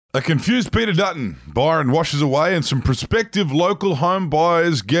A confused Peter Dutton. Byron washes away and some prospective local home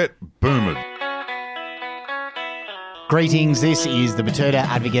buyers get boomered. Greetings, this is the Batuta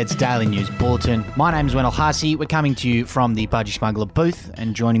Advocates Daily News Bulletin. My name's Wendell Hussey. We're coming to you from the Pudgy Smuggler booth,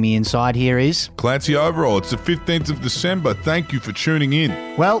 and joining me inside here is... Clancy Overall. It's the 15th of December. Thank you for tuning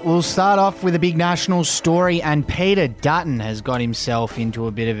in. Well, we'll start off with a big national story, and Peter Dutton has got himself into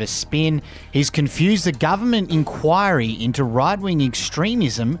a bit of a spin. He's confused the government inquiry into right-wing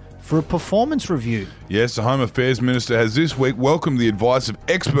extremism for a performance review. Yes, the Home Affairs Minister has this week welcomed the advice of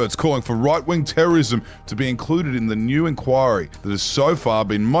experts calling for right-wing terrorism to be included in the new inquiry that has so far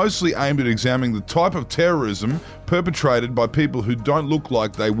been mostly aimed at examining the type of terrorism perpetrated by people who don't look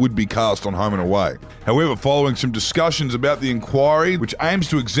like they would be cast on Home and Away. However, following some discussions about the inquiry, which aims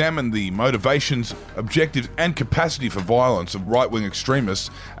to examine the motivations, objectives and capacity for violence of right-wing extremists,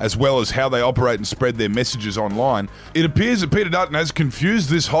 as well as how they operate and spread their messages online, it appears that Peter Dutton has confused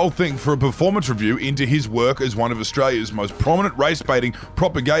this whole thing for a performance review into his work as one of Australia's most prominent race-baiting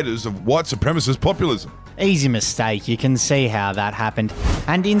propagators of white supremacist populism. Easy mistake, you can see how that happened.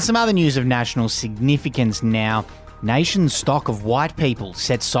 And in some other news of national significance now, nation's stock of white people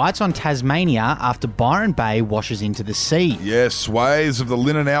set sights on Tasmania after Byron Bay washes into the sea. Yes, swathes of the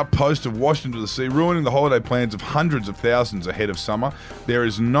linen outpost have washed into the sea, ruining the holiday plans of hundreds of thousands ahead of summer. There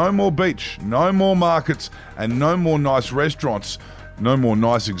is no more beach, no more markets, and no more nice restaurants. No more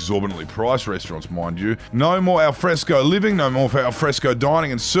nice, exorbitantly priced restaurants, mind you. No more alfresco living, no more alfresco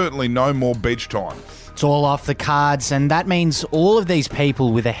dining, and certainly no more beach time. It's all off the cards, and that means all of these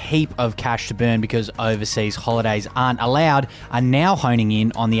people with a heap of cash to burn because overseas holidays aren't allowed are now honing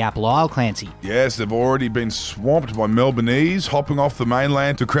in on the Apple Isle, Clancy. Yes, they've already been swamped by Melbournese hopping off the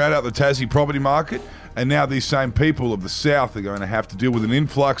mainland to crowd out the Tassie property market, and now these same people of the south are going to have to deal with an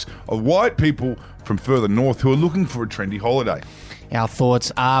influx of white people from further north who are looking for a trendy holiday. Our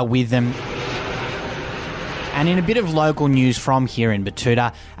thoughts are with them. And in a bit of local news from here in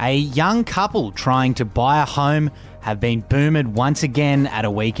Batuta, a young couple trying to buy a home have been boomered once again at a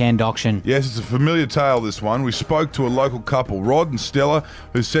weekend auction. Yes, it's a familiar tale, this one. We spoke to a local couple, Rod and Stella,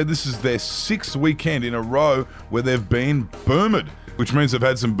 who said this is their 6th weekend in a row where they've been boomered, which means they've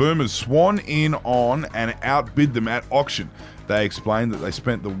had some boomers swan in on and outbid them at auction. They explained that they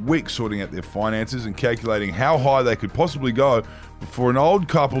spent the week sorting out their finances and calculating how high they could possibly go before an old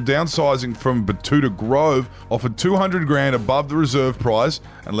couple downsizing from Batuta Grove offered $200,000 above the reserve price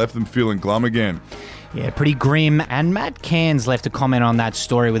and left them feeling glum again. Yeah, pretty grim. And Matt Cairns left a comment on that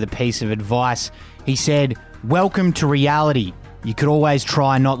story with a piece of advice. He said, "Welcome to reality. You could always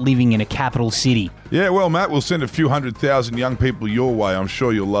try not living in a capital city." Yeah, well, Matt, we'll send a few 100,000 young people your way. I'm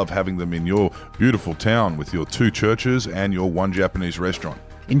sure you'll love having them in your beautiful town with your 2 churches and your 1 Japanese restaurant.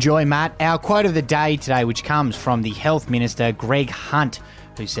 Enjoy, Matt. Our quote of the day today, which comes from the Health Minister, Greg Hunt,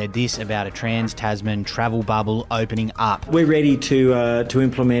 who said this about a trans-Tasman travel bubble opening up. We're ready to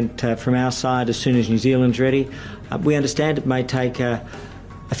implement from our side as soon as New Zealand's ready. We understand it may take a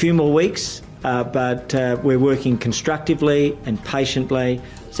few more weeks, but we're working constructively and patiently.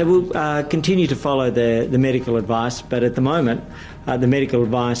 So we'll continue to follow the medical advice, but at the moment, the medical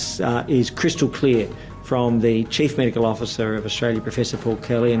advice is crystal clear from the Chief Medical Officer of Australia, Professor Paul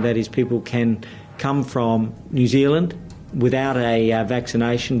Kelly, and that is people can come from New Zealand without a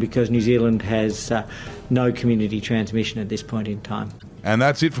vaccination because New Zealand has no community transmission at this point in time. And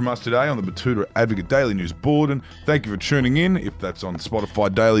that's it from us today on the Batuta Advocate Daily News Bulletin. Thank you for tuning in. If that's on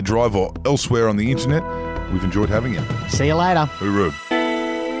Spotify Daily Drive or elsewhere on the internet, we've enjoyed having you. See you later. Hooroo.